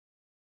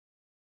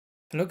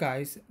Hello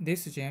guys,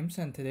 this is James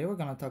and today we're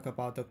going to talk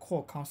about the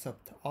core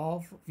concept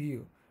of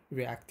view,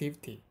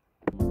 reactivity.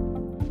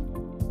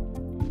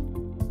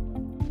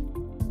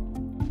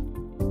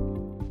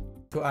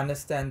 To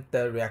understand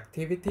the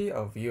reactivity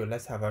of view,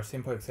 let's have a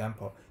simple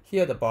example.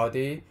 Here the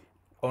body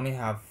only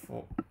have,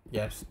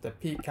 the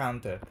p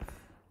counter.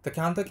 The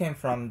counter came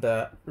from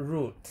the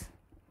root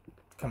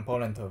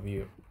component of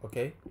view,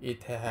 okay?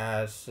 It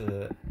has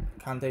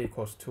counter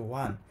equals to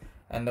 1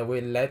 and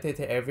we let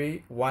it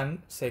every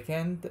 1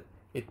 second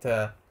it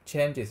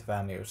changes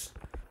values.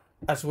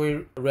 As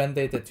we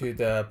render it to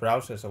the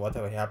browser, so what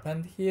will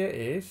happen here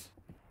is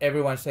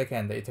every 1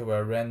 second it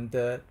will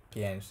render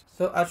gains.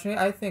 So actually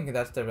I think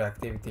that's the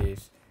reactivity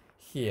is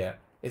here.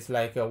 It's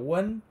like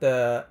when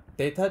the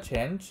data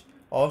change,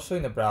 also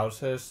in the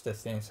browsers the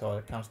things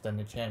are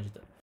constantly changed.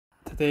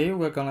 Today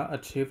we're gonna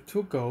achieve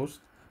two goals.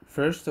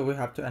 First, we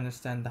have to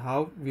understand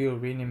how we'll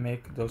really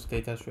make those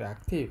data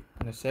reactive.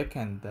 And the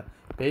second,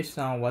 based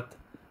on what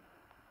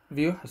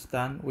Vue has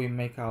done, we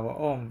make our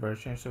own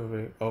versions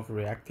of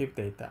reactive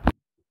data.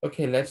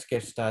 Okay, let's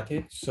get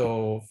started.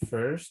 So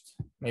first,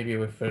 maybe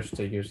we're first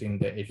using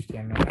the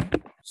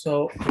HTML.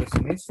 So with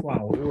this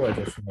one, we will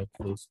just make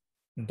this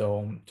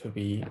DOM to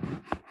be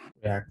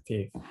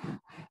reactive.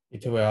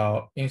 It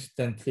will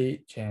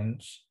instantly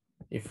change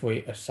if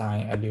we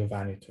assign a new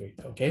value to it,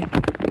 okay?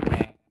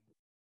 And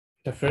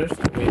the first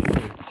we should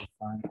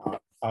define our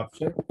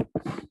object.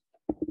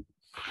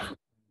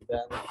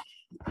 Then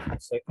the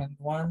second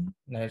one,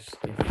 let's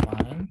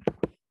define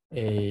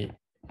a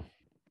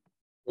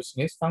with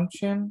this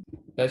function.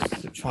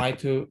 Let's try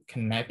to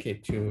connect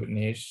it to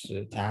this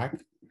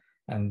tag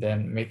and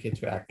then make it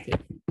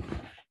reactive.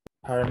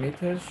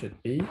 Parameters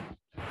should be.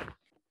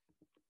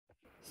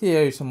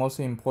 Here is the most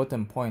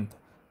important point.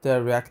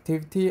 The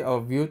reactivity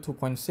of Vue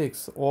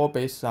 2.6 all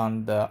based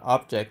on the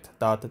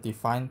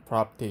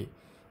Object.defineProperty,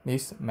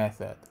 this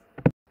method.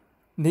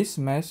 This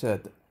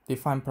method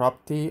define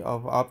property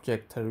of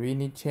object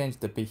really change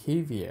the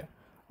behavior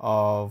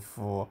of,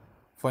 for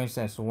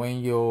instance,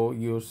 when you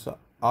use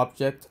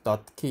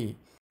object.key,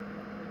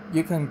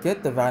 you can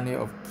get the value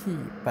of key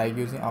by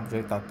using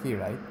object.key,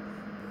 right?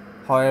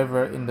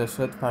 However, in the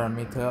third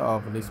parameter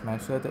of this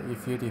method,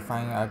 if you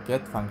define a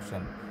get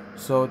function,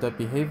 so the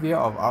behavior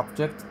of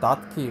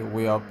object.key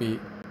will be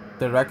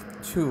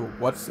direct to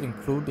what's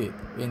included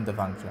in the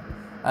function.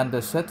 And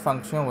the set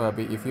function will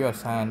be if you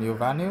assign a new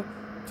value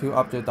to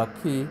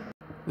object.key,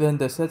 then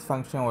the set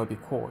function will be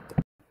called.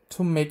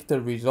 To make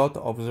the result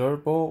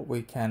observable,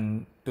 we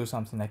can do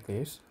something like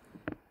this.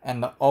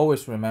 And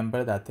always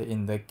remember that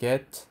in the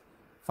get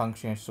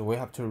functions, we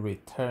have to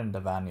return the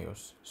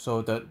values.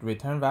 So the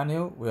return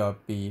value will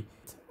be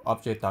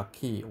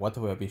object.key, what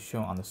will be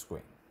shown on the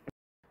screen.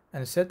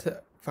 And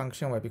set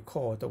function will be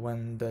called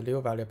when the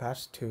new value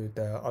passed to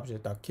the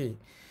object.key.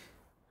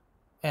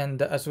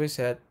 And as we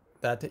said,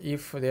 that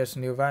if there's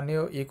new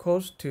value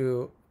equals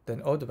to the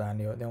old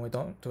value, then we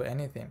don't do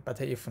anything. But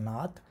if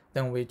not,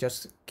 then we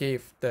just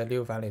give the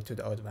new value to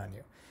the old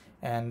value.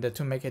 And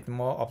to make it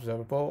more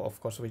observable, of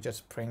course, we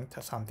just print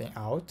something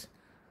out.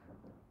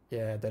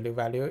 Yeah, the new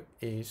value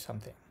is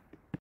something.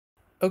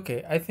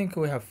 Okay, I think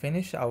we have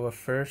finished our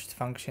first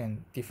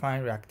function,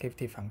 define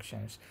reactivity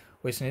functions.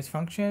 With these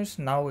functions,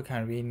 now we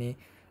can really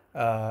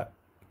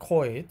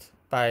call it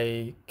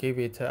by give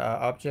it an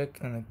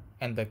object and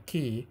the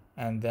key,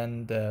 and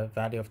then the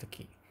value of the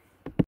key.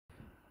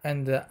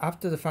 And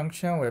after the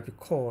function will be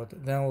called,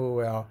 then we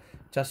will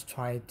just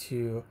try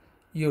to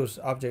use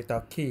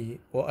object.key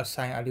or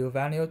assign a new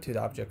value to the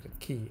object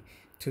key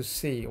to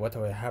see what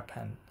will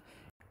happen.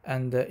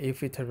 And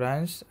if it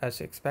runs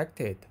as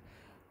expected,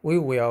 we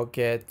will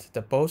get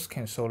the both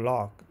console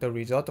log, the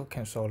result of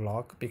console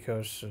log,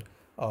 because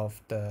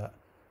of the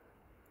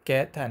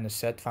get and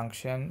set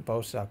function,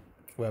 both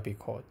will be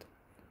called.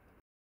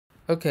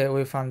 Okay,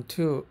 we found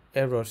two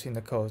errors in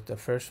the code. The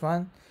first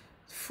one,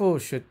 full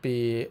should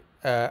be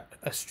a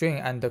string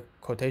under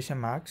quotation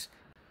marks.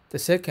 The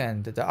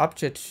second, the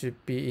object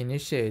should be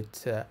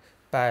initiated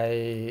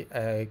by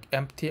an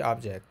empty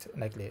object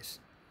like this.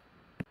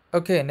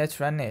 Okay, let's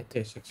run it.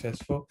 Okay,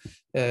 successful.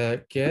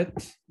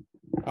 Get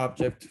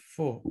object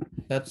full.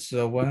 That's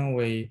when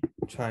we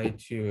try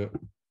to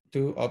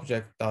do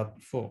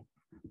object.full.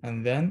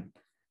 And then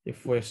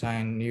if we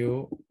assign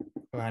new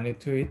value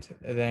to it,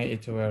 then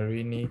it will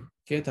really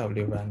get our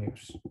new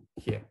values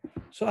here.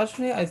 So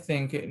actually, I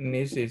think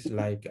this is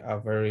like a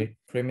very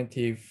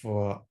primitive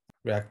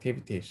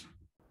reactivities.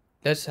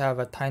 Let's have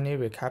a tiny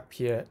recap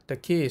here. The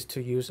key is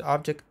to use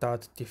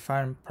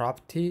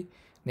object.defineProperty,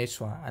 this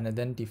one, and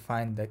then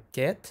define the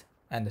get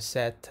and the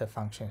set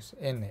functions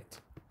in it.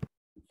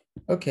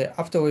 Okay,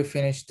 after we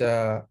finish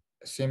the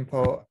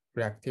simple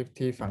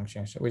reactivity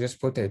functions, we just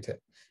put it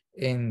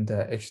in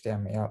the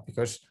HTML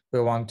because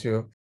we want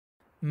to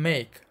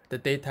make the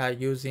data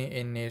using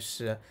in this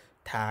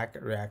tag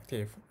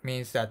reactive.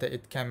 Means that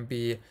it can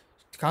be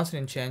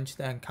constantly changed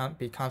and can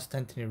be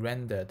constantly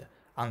rendered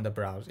on the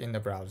browser in the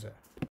browser.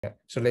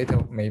 So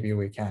later maybe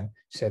we can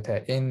set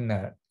in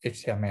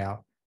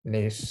HTML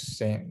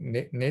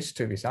needs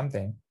to be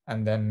something,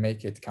 and then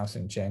make it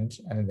constant change,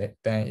 and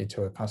then it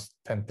will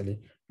constantly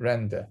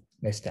render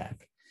this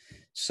tag.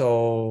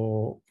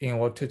 So in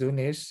order to do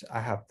this,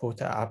 I have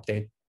put an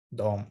update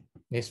DOM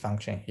this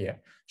function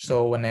here.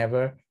 So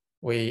whenever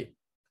we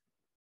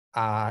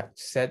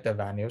set the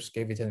values,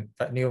 give it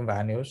new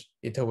values,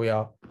 it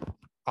will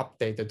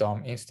update the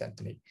DOM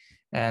instantly.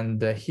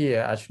 And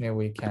here, actually,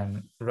 we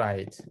can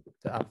write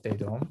the update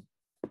DOM,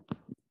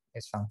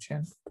 this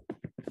function.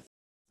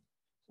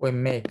 We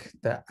make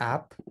the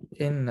app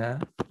inner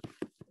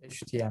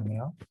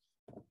HTML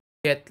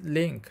get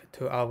link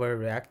to our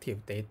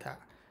reactive data,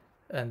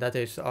 and that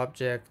is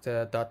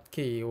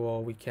object.key,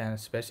 or we can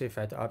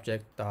specify the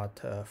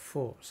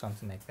object.full,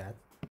 something like that.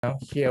 Now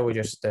here we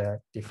just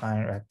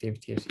define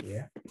activities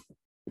here.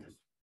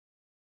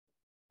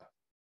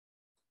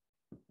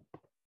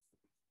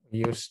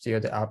 We use still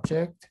the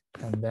object,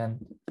 and then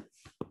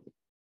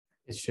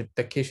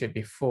the key should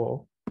be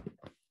full.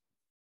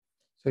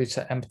 So it's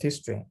an empty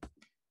string.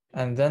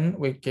 And then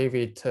we give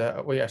it,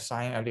 we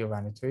assign a new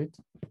value to it.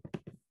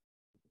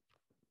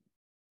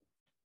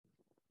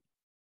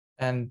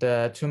 And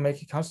to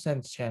make a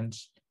constant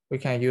change, we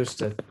can use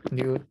the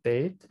new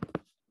date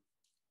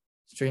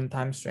string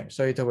time string.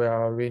 So it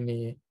will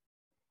really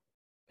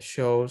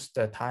shows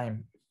the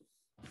time.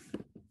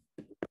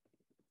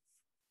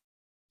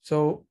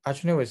 So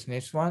actually with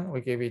this one,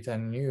 we give it a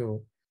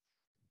new,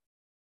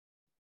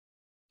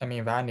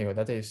 value,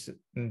 that is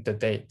the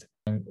date.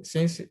 And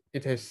since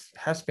it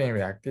has been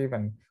reactive,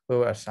 and we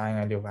will assign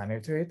a new value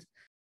to it.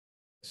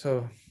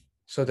 So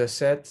the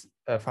set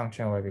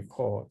function will be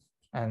called,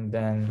 and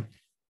then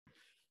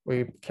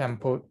we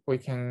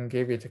can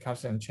give it a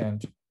constant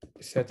change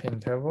set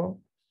interval.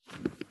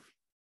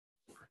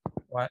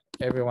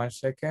 Every 1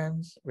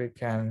 second, we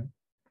can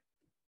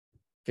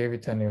give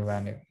it a new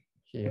value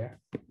here.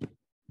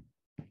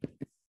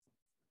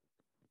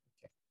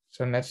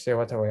 So let's see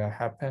what will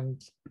happen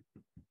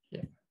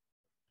here.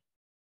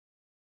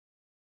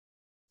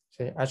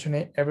 See,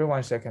 actually, every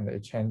 1 second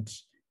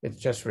it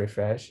just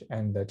refresh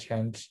and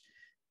change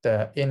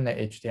the inner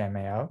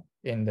HTML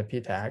in the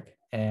p tag,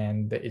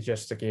 and it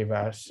just give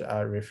us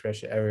a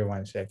refresh every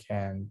 1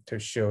 second to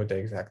show the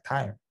exact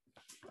time.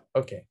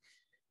 Okay.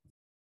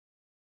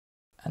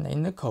 And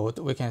in the code,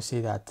 we can see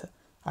that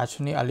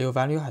actually a new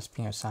value has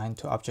been assigned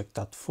to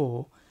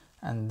object.full,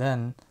 and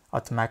then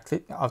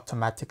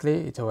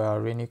automatically it will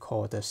really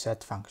call the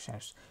set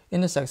functions.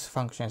 In the set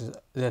functions,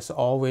 there's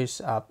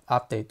always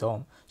update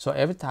DOM. So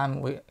every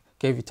time we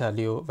give it a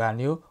new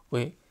value,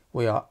 we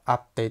will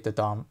update the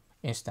DOM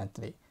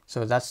instantly.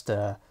 So that's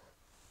the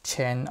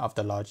chain of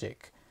the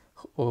logic,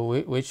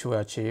 which we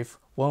achieve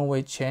when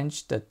we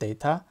change the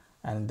data,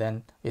 and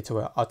then it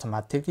will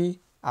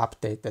automatically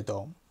update the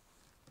DOM.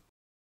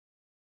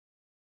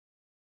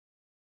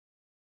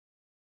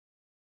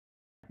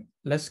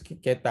 Let's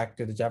get back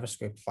to the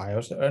JavaScript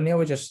files. Earlier,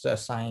 we just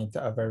assigned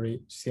a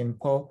very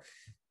simple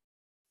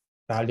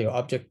value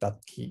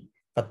object.key.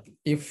 But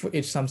if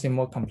it's something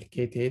more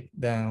complicated,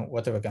 then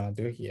what are we gonna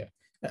do here?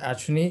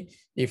 Actually,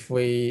 if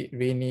we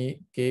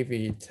really give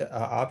it an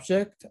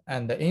object,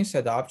 and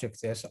inside the object,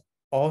 there's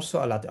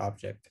also a lot of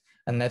object.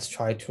 And let's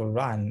try to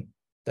run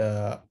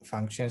the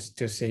functions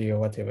to see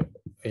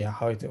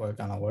how it will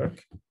gonna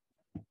work.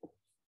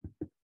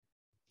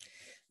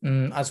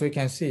 As we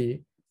can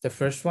see, the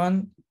first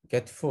one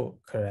get full,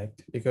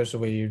 correct? Because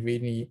we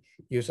really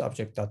use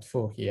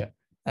object.full here.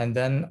 And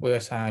then we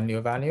assign a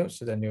new value.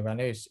 So the new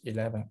value is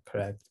 11,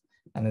 correct?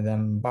 And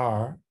then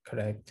bar,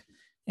 correct?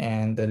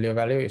 And the new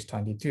value is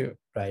 22,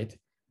 right?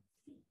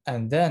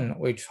 And then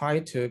we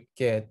try to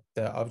get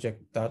the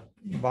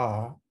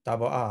object.bar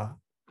double r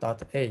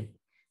dot a.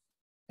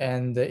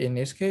 And in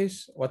this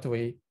case, what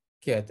we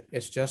get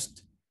is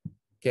just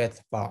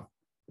get bar.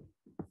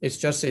 It's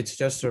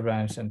just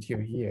runs until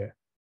here.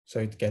 So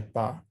it get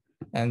bar.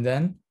 And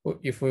then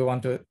if we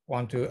want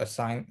to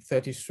assign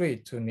 33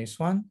 to this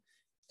one,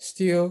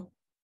 still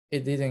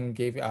it didn't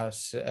give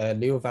us a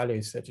new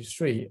value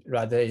 33,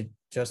 rather it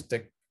just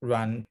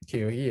run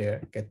till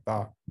here, get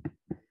bar.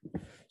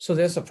 So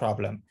there's a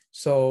problem.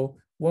 So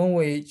when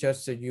we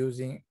just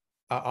using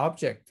an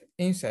object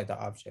inside the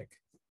object,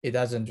 it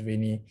doesn't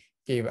really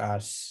give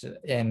us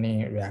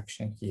any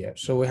reaction here.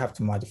 So we have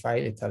to modify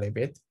it a little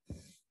bit.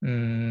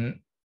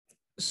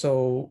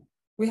 So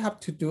we have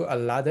to do a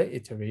lot of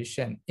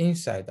iteration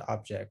inside the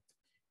object.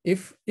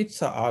 If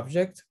it's an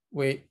object,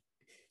 we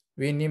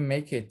need to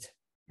make it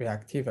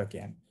reactive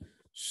again.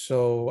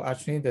 So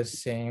actually the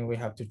thing we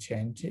have to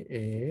change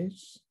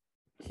is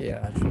here,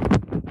 actually.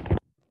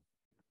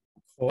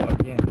 Call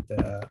again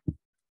the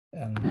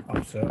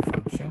observe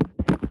function.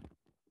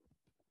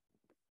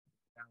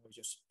 And we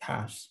just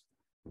pass.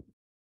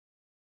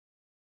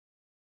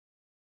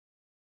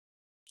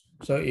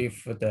 So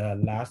if the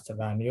last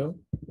value,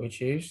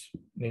 which is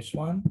this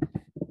one,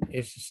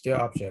 is still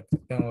object,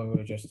 then we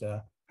will just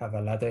have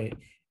another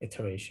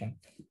iteration.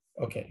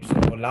 Okay,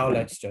 so now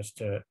let's just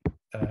run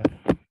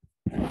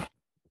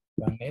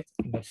it.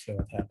 Let's see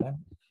what happens.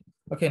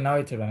 Okay, now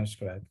it runs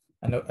correct.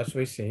 And as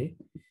we see,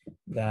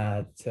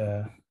 that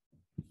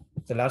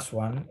the last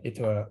one, it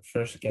will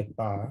first get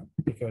bar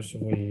because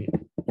we,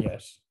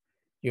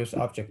 use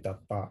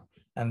object.bar,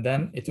 and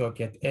then it will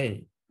get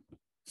A.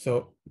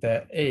 So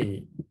the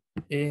A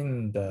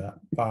in the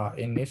bar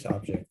in this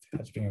object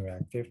has been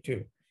reactive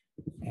too.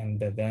 And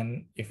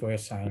then if we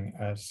assign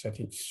a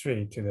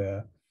 33 to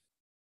the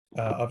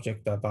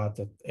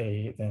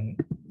object.bar.a, then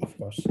of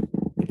course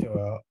it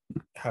will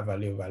have a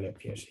new value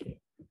appears here.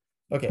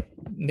 Okay,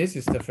 this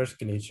is the first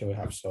glitch we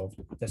have solved.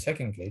 The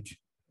second glitch,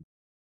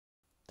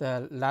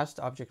 the last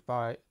object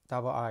bar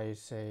double I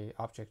is a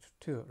object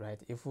 2,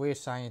 right? If we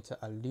assign it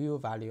a new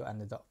value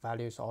and the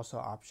value is also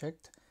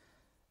object,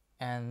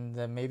 and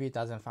maybe it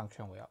doesn't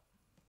function well.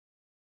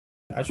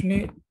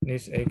 Actually,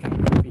 this A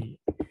can be B.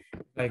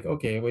 Like,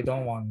 okay, we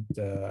don't want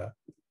the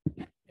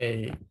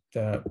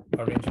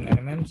original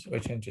elements, we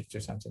change it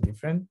to something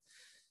different.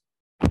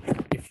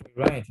 If we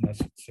run it,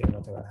 let's see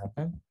what will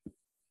happen.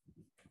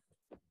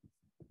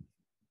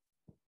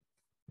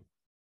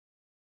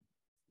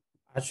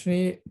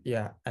 Actually,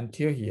 yeah,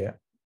 until here,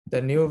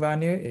 the new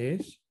value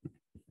is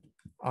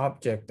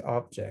object.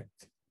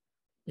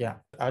 Yeah,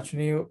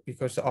 actually,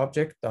 because the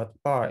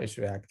object.bar is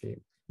reactive,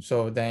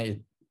 so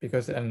then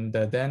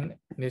then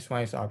this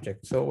one is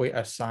object. So we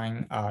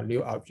assign a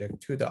new object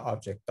to the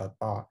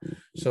object.bar.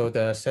 So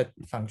the set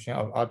function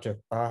of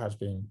object.bar has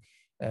been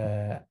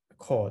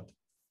called.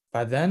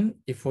 But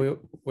then if we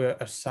will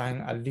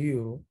assign a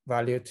new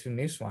value to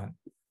this one,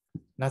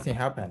 nothing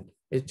happened.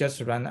 It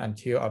just ran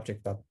until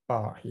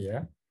object.bar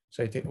here.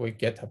 So we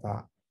get a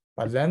bar.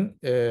 But then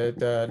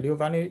the new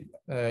value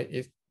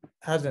it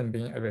hasn't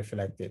been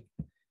reflected.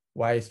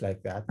 Why is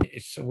like that?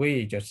 It's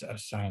we just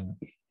assign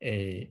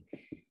a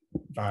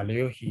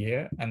value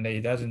here, and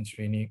it doesn't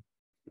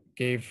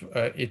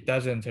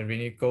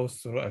really go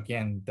through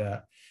again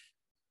the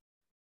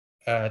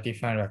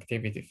define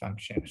reactivity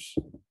functions,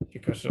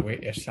 because we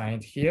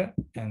assigned here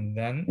and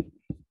then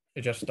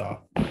it just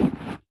stop.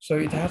 So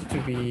it has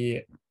to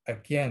be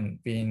again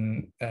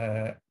being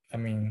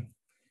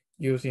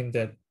using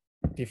the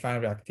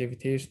define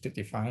reactivities to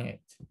define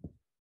it.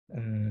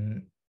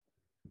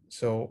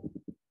 So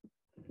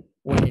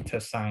when it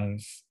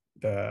assigns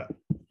the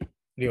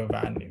real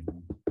value.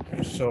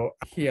 So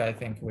here I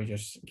think we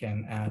just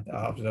can add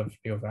observe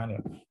real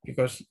value,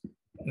 because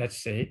let's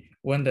say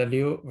when the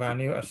real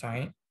value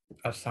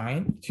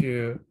assigned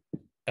to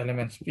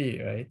elements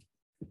B, right?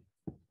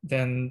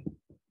 Then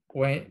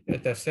when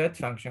the set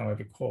function will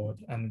be called,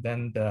 and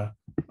then the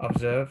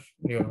observe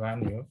real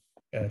value,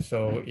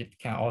 so it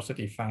can also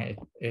define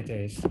it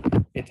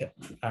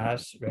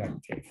as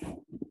reactive.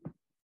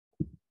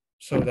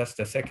 So that's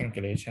the second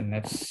glitch, and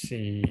let's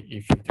see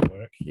if it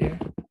works here.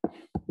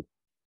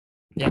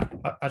 Yeah,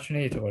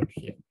 actually it works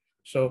here.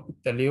 So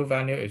the real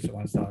value is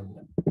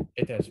 1000.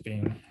 It has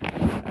been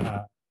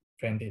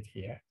printed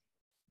here.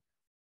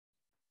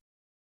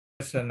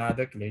 There's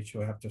another glitch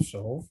we have to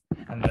solve,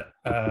 and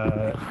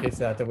is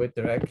that we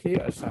directly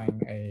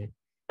assign a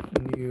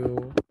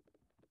new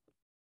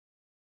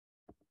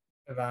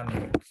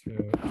value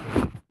to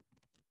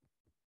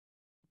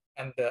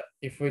and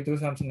if we do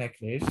something like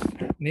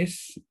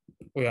this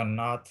will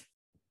not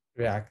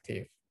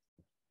reactive.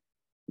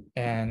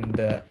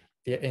 And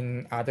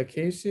in other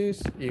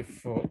cases,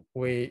 if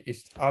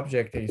its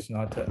object is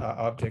not an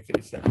object,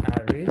 it's an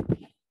array,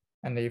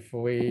 and if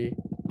we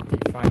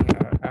define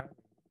our array,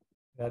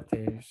 that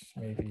is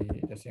maybe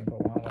the simple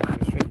 1, 1,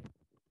 2, 3,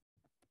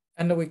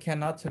 and we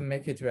cannot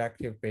make it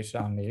reactive based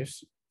on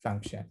this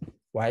function.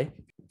 Why?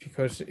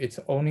 Because it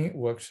only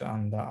works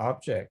on the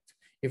object.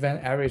 Even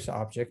array is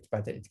object,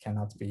 but it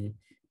cannot be.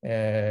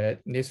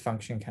 This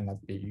function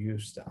cannot be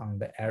used on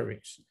the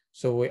arrays.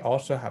 So we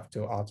also have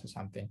to alter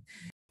something.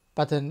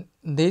 But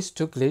these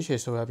two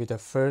glitches will be the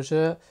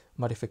further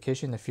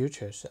modification in the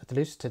futures. At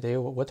least today,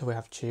 what we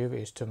have achieved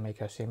is to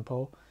make a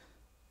simple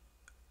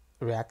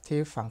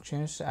reactive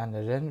functions, and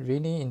then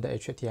really in the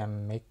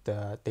HTML make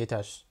the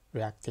data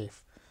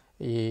reactive.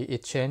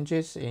 It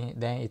changes,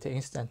 then it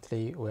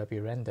instantly will be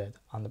rendered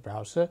on the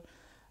browser.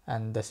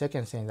 And the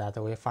second thing that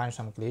we find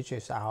some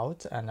glitches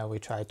out, and we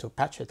try to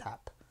patch it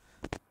up.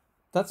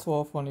 That's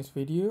all for this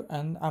video,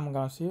 and I'm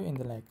gonna see you in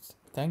the next.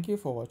 Thank you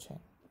for watching.